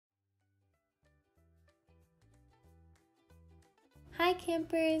Hi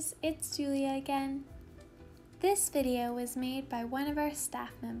campers, it's Julia again. This video was made by one of our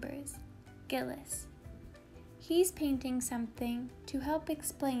staff members, Gillis. He's painting something to help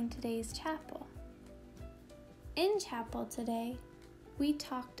explain today's chapel. In chapel today, we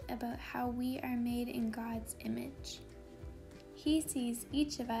talked about how we are made in God's image. He sees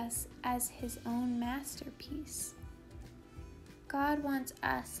each of us as his own masterpiece. God wants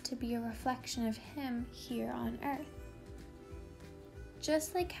us to be a reflection of him here on earth.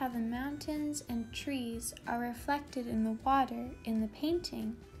 Just like how the mountains and trees are reflected in the water in the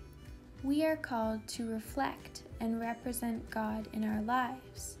painting, we are called to reflect and represent God in our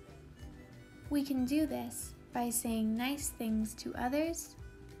lives. We can do this by saying nice things to others,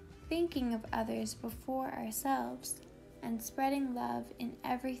 thinking of others before ourselves, and spreading love in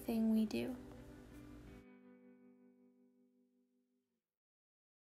everything we do.